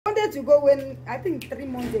wanted to go when, I think 3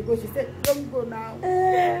 months ago, she said, don't go now.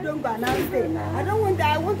 Don't go announce it. I don't want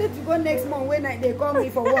that. I wanted to go next month when they call me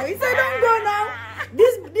for work. He said, don't go now.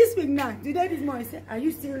 This week now, today, this morning, he said, are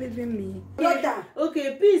you still leaving me? Daughter.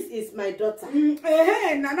 Okay, Peace is my daughter.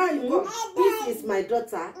 Now you go. Peace is my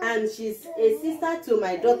daughter, and she's a sister to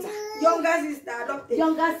my daughter. Younger sister, adopted.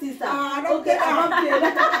 Younger sister. Adopted. Okay,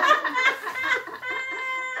 adopted.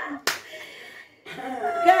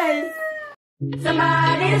 Guys,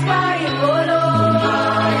 somebody's crying, Bolo.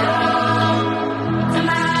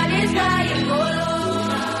 Somebody's crying, Bolo.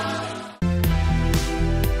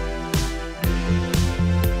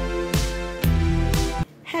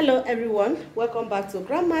 hello everyone, welcome back to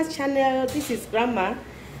Grandma's channel. This is Grandma.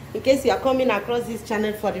 In case you are coming across this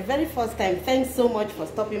channel for the very first time, thanks so much for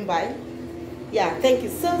stopping by. Yeah, thank you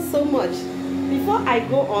so much. Before I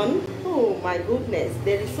go on, oh my goodness,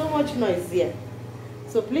 there is so much noise here,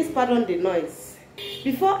 so please pardon the noise.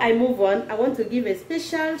 Before I move on, I want to give a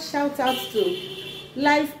special shout out to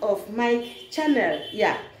Life of Mike channel.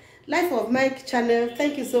 Yeah, Life of Mike channel,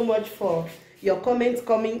 thank you so much for your comments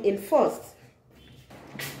coming in first.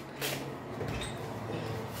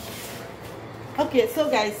 Okay, so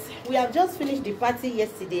guys, we have just finished the party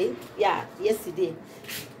yesterday. Yeah, yesterday.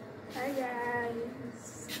 Hi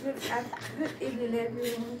guys. Good evening,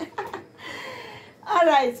 everyone. All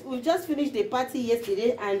right, we've just finished the party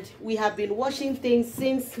yesterday and we have been washing things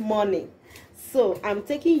since morning. So I'm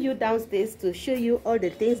taking you downstairs to show you all the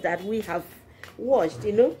things that we have washed.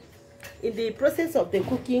 You know, in the process of the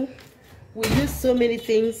cooking, we use so many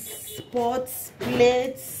things, pots,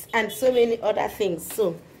 plates, and so many other things.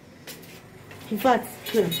 So in fact,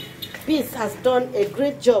 Peace has done a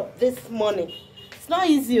great job this morning. It's not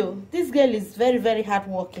easy. This girl is very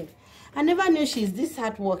hardworking. I never knew she's this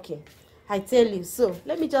hardworking, I tell you. So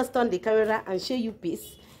let me just turn the camera and show you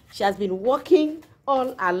Peace. She has been working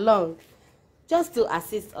all along just to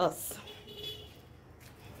assist us.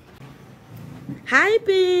 Hi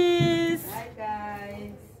Peace. Hi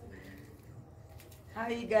guys. How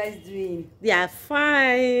are you guys doing? They are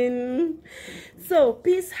fine. So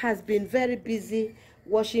Peace has been very busy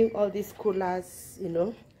washing all these coolers, you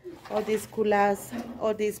know, all these coolers,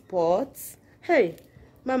 all these pots. Hey,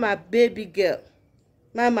 Mama baby girl,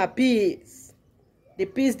 Mama Peace, the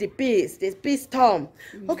Peace Tom.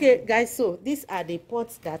 Okay guys, so these are the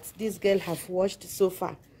pots that this girl have washed so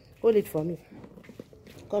far. Hold it for me.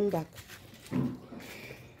 Come back.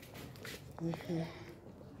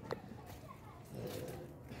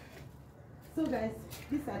 So guys,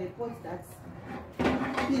 these are the pots that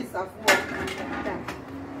Peace have washed. Yeah.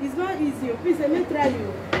 It's not easy. Please let me try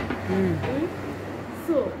you.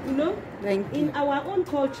 So, you know, in our own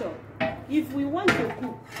culture, if we want to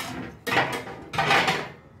cook,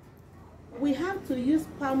 we have to use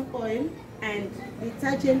palm oil and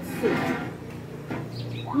detergent soap.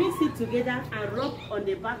 Mix it together and rub on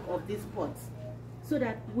the back of this pot, so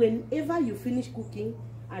that whenever you finish cooking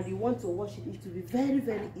and you want to wash it, it will be very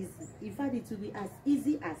easy. In fact, it will be as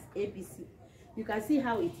easy as ABC. You can see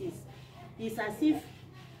how it is. It's as if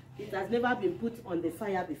it has never been put on the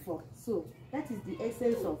fire before. So that is the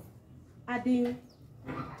essence of adding,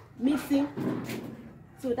 mixing.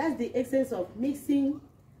 So that's the essence of mixing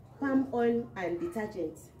palm oil and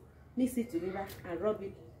detergent. Mix it together and rub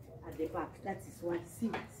it at the back. That is why.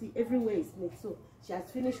 See, everywhere is mixed. So she has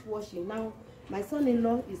finished washing. Now my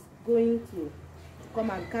son-in-law is going to come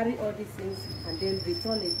and carry all these things and then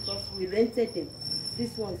return it, because we rented them.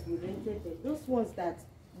 These ones we rented them. Those ones that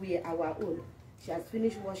were our own, she has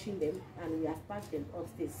finished washing them and we have packed them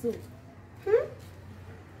upstairs. So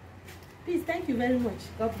please, thank you very much.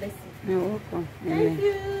 God bless you. You're welcome. Thank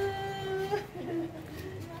you.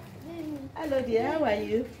 Hello dear, how are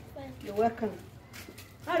you? You're welcome.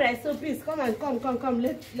 All right, so Peace, come.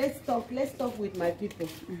 Let's talk with my people.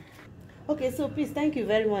 Okay, so Peace, thank you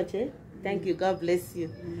very much. Thank you. God bless you.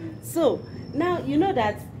 So now you know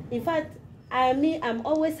that, in fact, I'm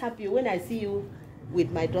always happy when I see you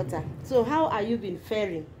with my daughter. So how are you been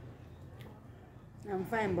faring? I'm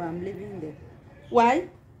fine, but I'm leaving there. Why?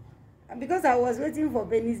 Because I was waiting for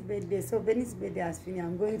Benny's birthday. So Benny's birthday has finished.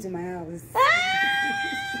 I'm going to my house.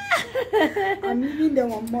 I'm leaving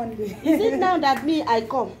them on Monday. Is it now that I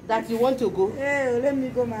come that you want to go? Yeah, let me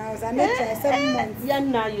go to my house. I need 7 months. Yeah,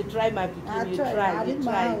 now you try, my people. You tried.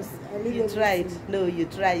 You tried. No, you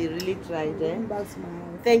tried. You really tried. Going back to my house.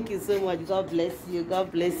 Thank you so much. God bless you.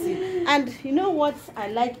 God bless you. And you know what I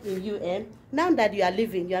like in you, Now that you are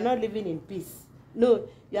living, you are not living in peace. No,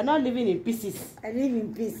 you are not living in pieces. I live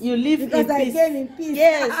in peace. You live because in peace. I came in peace.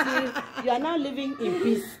 Yes, you are now living in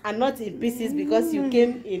peace and not in pieces, because you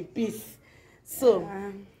came in peace. So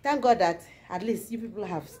thank God that at least you people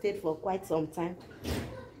have stayed for quite some time.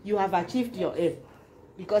 You have achieved your aim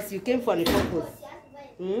because you came for a purpose.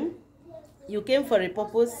 You came for a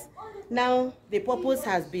purpose. Now the purpose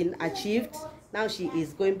has been achieved. Now she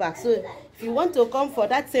is going back. So if you want to come for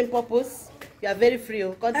that same purpose, you are very free.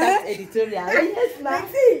 Contact editorial. Yes, ma'am.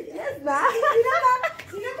 Yes, ma'am.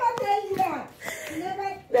 She never tell you that. She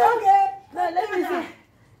never. No, Okay. no, let me see.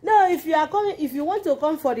 No, if you are coming, if you want to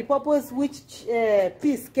come for the purpose which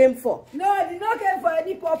Peace came for. No, I did not come for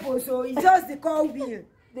any purpose. So it's just the call bill.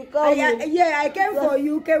 The call bill. Yeah, I came for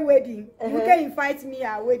UK wedding. UK invite me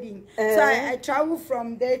a wedding. So I travel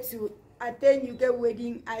from there to attend UK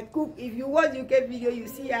wedding. I cook. If you watch UK video, you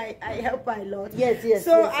see I help a lot. Yes, yes.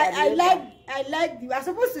 So yes, I like the. I'm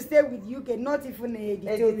supposed to stay with UK, not even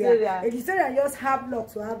editorial. Editorial just have luck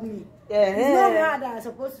to have me. It's not hard that I'm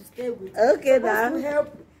supposed to stay with. Okay, I'm supposed to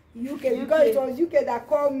help UK because it was UK that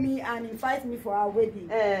called me and invited me for our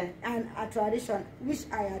wedding and a tradition which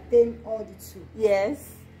I attend all the two.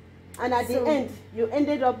 Yes, and at the end you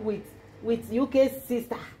ended up with UK's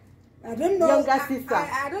sister. I don't know. Younger sister.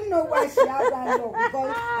 I don't know why she has that luck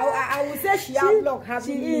because I would say she has luck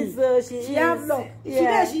having me. She has luck.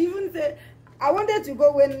 Yeah. She even said I wanted to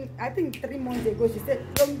go when I think 3 months ago. She said,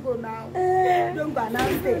 "Don't go now. Don't go now.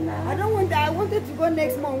 Stay." I don't want that. I wanted to go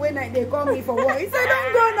next month when they call me for work. He said,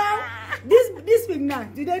 "Don't go now. This week now.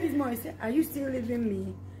 Today this morning." He said, "Are you still leaving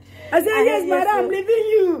me?" I said, "Yes, madam, I'm leaving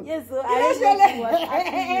you." Yes, so are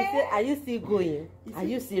you still going? Are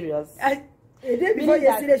you serious? A day before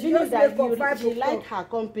yesterday, she just wake up 5 o'clock. She liked her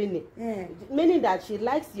company. Meaning that she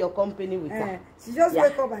likes your company with her. She just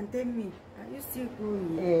wake up and tell me, "Are you still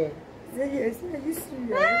going?" He said, "Yes." Are you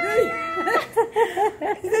serious?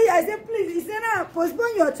 I said, "Please." He said, "Now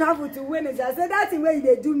postpone your travel to Wednesday." I said, "That's the way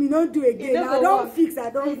they do me, don't do again. I don't fix,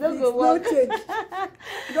 no change.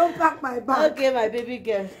 Don't pack my bag." Okay, my baby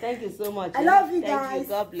girl. Thank you so much. I love you Thank guys. you.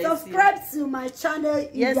 God bless Subscribe to my channel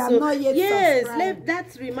if you are not yet subscribed.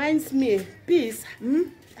 That reminds me. Peace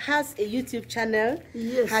has a YouTube channel.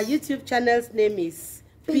 Yes. Her YouTube channel's name is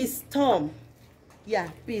Peace Tom. Yeah,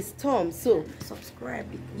 Peace Tom. So subscribe.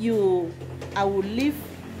 I will leave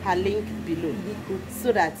her link below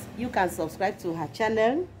so that you can subscribe to her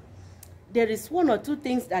channel. There is 1 or 2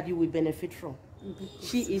 things that you will benefit from.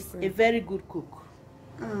 She is a very good cook.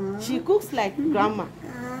 She cooks like grandma.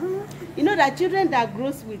 You know that children that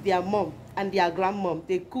grows with their mom and their grandmom,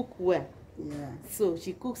 they cook well. Yeah. So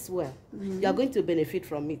she cooks well. You are going to benefit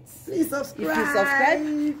from it. Please subscribe. If you subscribe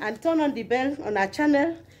and turn on the bell on our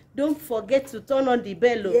channel, don't forget to turn on the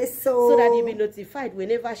bell so that you'll be notified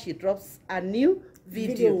whenever she drops a new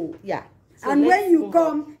video. Yeah. So and when you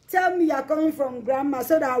come, tell me you're coming from grandma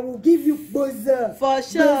so that I will give you buzzer. For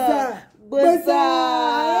sure. Buzzer.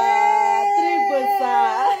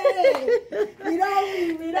 3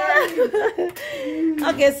 buzzer.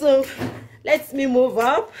 Okay, so let me move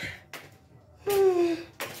up.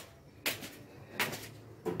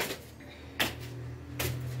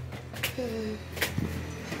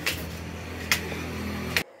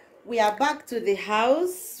 We are back to the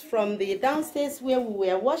house from the downstairs where we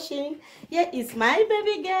were washing. Here is my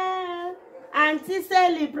baby girl, Auntie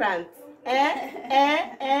Celebrant.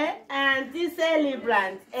 Auntie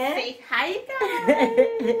Celebrant. Say hi,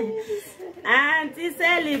 guys. Auntie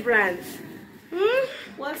Celebrant.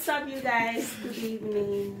 What's up, you guys? Good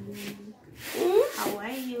evening. How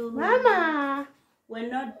are you? Mama. We're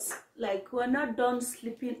not done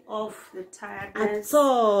sleeping off the tiredness at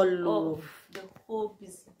all of the whole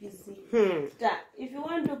busy. That if you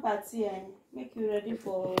want to party and make you ready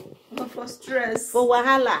for stress. For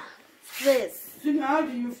wahala. Stress. How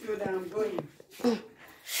do you feel that I'm going?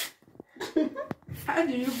 How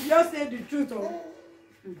do you just say the truth?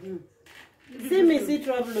 See me see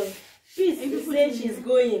trouble. Peace say she's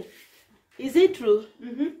going. Is it true?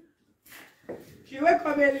 She wake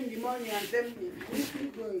up early in the morning and tell me, "Are you still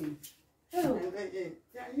going?" Oh.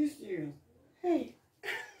 Are you serious? Hey.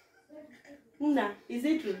 Una, is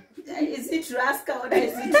it true? Is it true? Ask her whether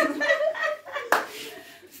is it true.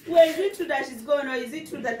 Well, is it true that she's going, or is it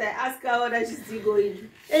true that I ask her whether she's still going?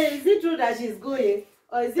 Hey, is it true that she's going?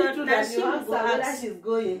 Or is it true that you ask her whether she's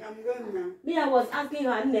going? I'm going now. Me, I was asking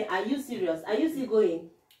her, Anne, are you serious? Are you still going?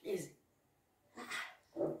 Yes.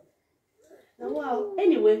 Wow.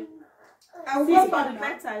 Anyway. It's for the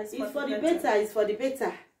better. It's for the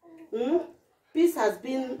better. Peace has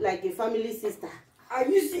been like a family sister. Are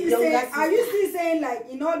you still saying like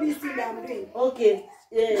in all these things I'm doing? Okay.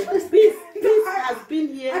 Peace has been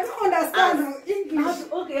here. I don't understand English.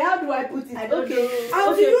 How do I put it?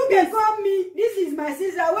 You can call me. This is my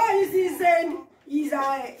sister. Why are you still saying he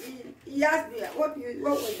asked me what was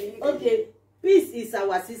the English? Okay. Peace is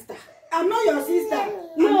our sister. I'm not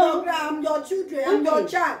your children. I'm your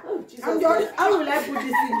child. Oh, Jesus I'm your. Christ. How will I put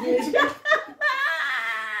this in here?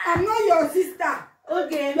 I'm not your sister.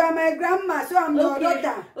 Okay. You are my grandma, so I'm your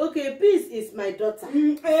daughter. Okay, Peace is my daughter.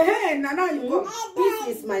 Now you go. Peace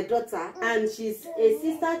is my daughter, and she's a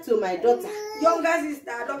sister to my daughter. Younger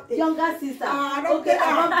sister, adopted. Younger sister. Adopted. Okay,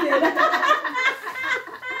 adopted.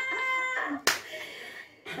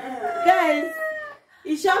 Guys,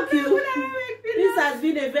 it shocked you. This has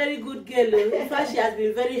been a very good girl. In fact, she has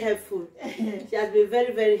been very helpful. She has been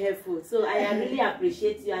very, very helpful. So I really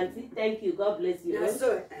appreciate you, Auntie. Thank you. God bless you. Yes,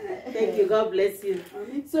 sir. Thank you. God bless you.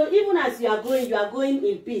 So even as you are going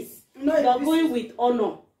in peace. No, you are going with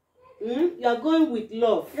honor. You are going with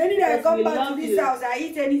love. Any I come back to this house, I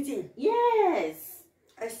eat anything. Yes.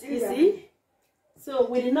 I still you see? So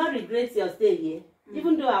we did not regret your stay here.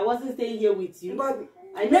 Even though I wasn't staying here with you. But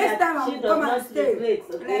I know next that time I she will does come and not stay. regret,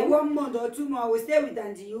 okay? Like 1 month or 2 months, I will stay with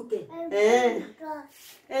Auntie UK.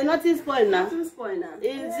 Nothing spoiled now. Nothing spoil now.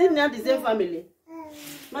 Is it not the same family?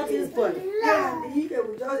 Nothing spoiled. Yeah, and the UK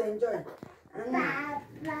will just enjoy.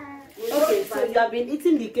 Okay, so you have been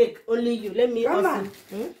eating the cake, only you. Let me also.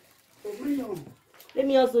 Let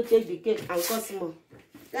me also take the cake and cut small.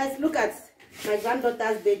 Guys, look at my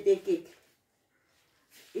granddaughter's birthday cake.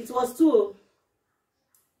 It was 2.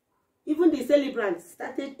 Even the celebrant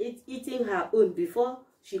started eating her own before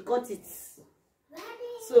she cut it.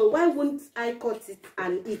 So why wouldn't I cut it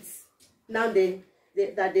and eat now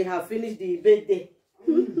that they have finished the birthday?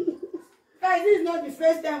 Guys, this is not the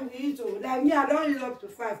first time we eat. Like me, I don't eat up to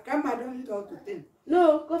 5. Grandma don't eat up to 10.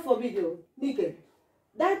 No, God forbid you, Nike.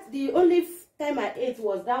 That's the only time I ate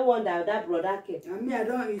was that one that brother came. And me, I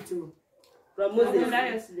don't eat. From Moses.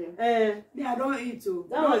 Yesterday. Me, I don't eat.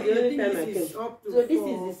 That was the only time I came. So this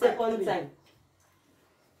is the second time.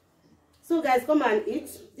 So guys, come and eat.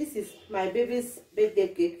 This is my baby's birthday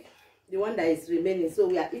cake. The one that is remaining. So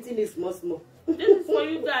we are eating it small. This is for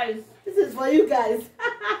you guys. This is for you guys.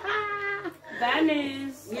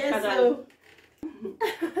 Banis. Yes, so.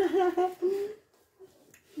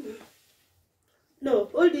 No,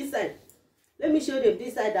 hold this side. Let me show them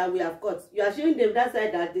this side that we have cut. You are showing them that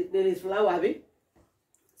side that there is flour, abi?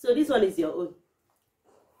 So this one is your own.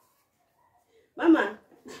 Mama,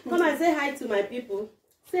 come and say hi to my people.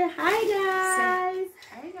 Say hi, guys.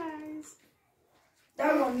 Hi guys.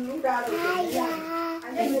 That one, look at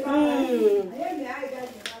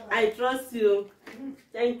I trust you.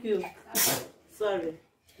 Thank you. Sorry.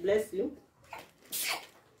 Bless you.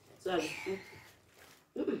 Sorry.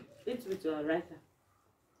 Eat with your right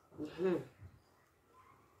hand.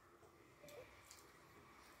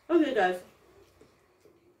 Okay, guys.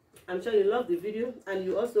 I'm sure you love the video and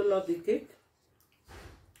you also love the cake.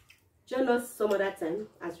 Join us some other time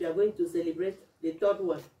as we are going to celebrate the 3rd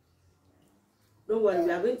one. Don't worry,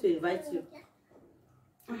 we are going to invite you.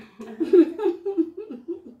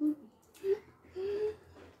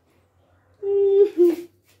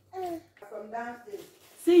 From downstairs.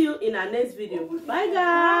 See you in our next video. Bye,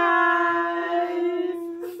 guys.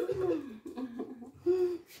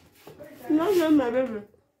 Not my baby.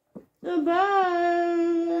 Bye.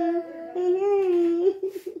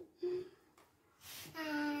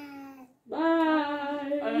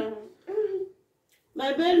 Bye.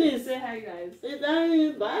 My baby, Say hi guys. say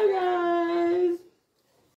bye, guys.